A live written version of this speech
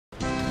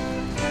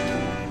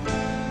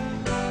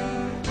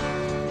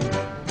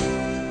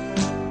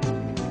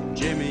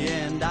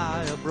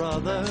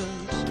brothers,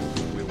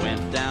 we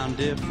went down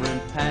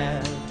different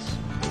paths.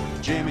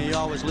 Jimmy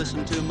always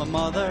listened to my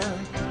mother,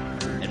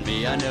 and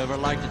me, I never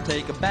liked to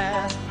take a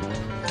bath.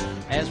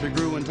 As we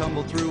grew and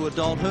tumbled through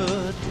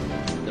adulthood,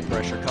 the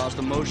pressure caused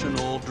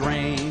emotional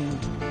drain.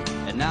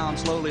 And now I'm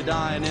slowly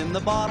dying in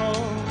the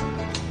bottle,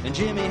 and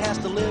Jimmy has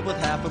to live with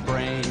half a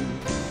brain.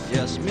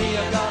 Yes, me,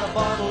 I've got a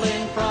bottle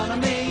in front of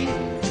me,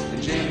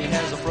 and Jimmy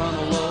has a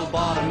frontal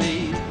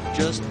lobotomy.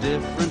 Just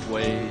different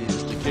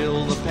ways to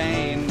kill the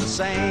pain, the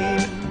same.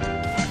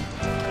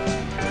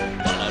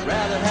 But I'd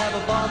rather have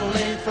a bottle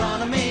in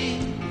front of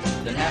me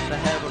than have to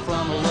have a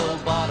frontal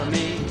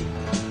lobotomy.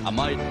 I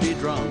might be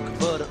drunk,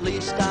 but at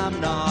least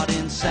I'm not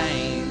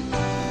insane.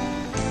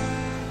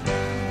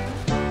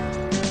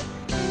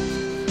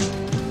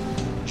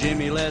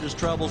 Jimmy let his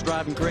troubles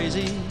drive him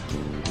crazy.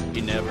 He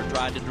never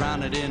tried to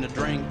drown it in a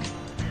drink.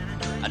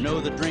 I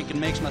know that drinking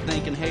makes my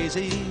thinking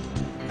hazy,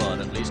 but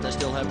at least I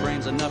still have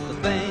brains enough to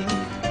think.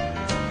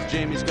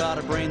 Jimmy's got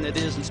a brain that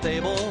isn't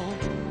stable.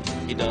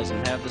 He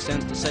doesn't have the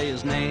sense to say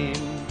his name.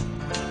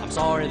 I'm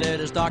sorry that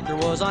his doctor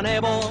was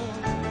unable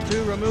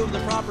to remove the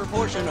proper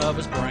portion of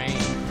his brain.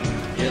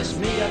 Yes,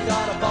 me, I've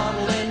got a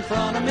bottle in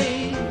front of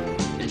me,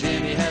 and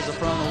Jimmy has a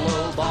frontal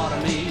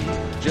lobotomy.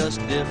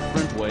 Just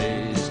different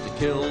ways to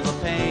kill the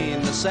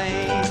pain, the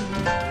same.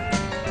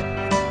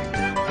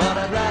 But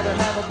I'd rather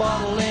have a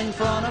bottle in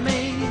front of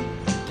me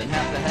than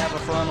have to have a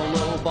frontal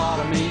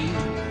lobotomy.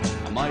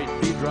 I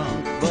might be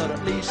drunk, but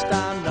at least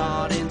I'm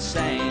not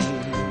insane.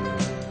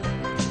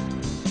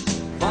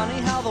 Funny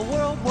how the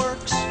world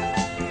works.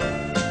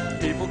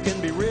 People can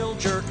be real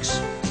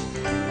jerks.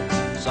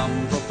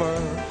 Some prefer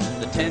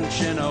the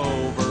tension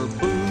over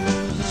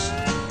booze.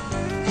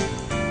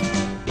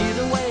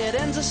 Either way, it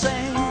ends the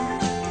same.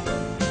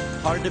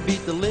 Hard to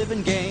beat the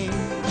living game.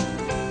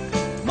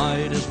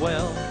 Might as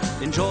well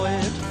enjoy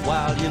it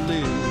while you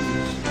lose.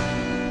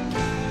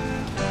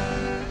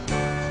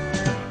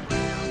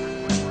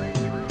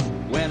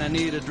 When I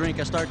need a drink,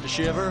 I start to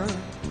shiver,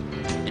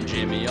 and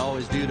Jimmy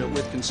always viewed it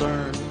with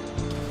concern.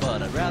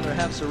 But I'd rather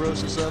have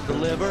cirrhosis of the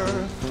liver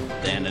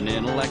than an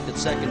intellect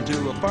that's second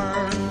to a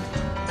burn.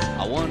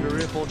 I wonder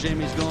if old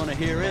Jimmy's gonna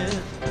hear it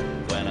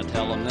when I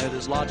tell him that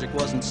his logic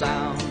wasn't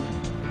sound.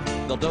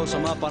 They'll dose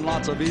him up on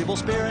lots of evil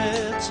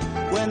spirits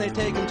when they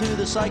take him to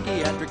the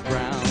psychiatric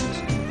grounds.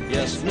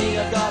 Yes, me,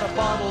 I've got a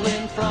bottle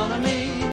in front of me,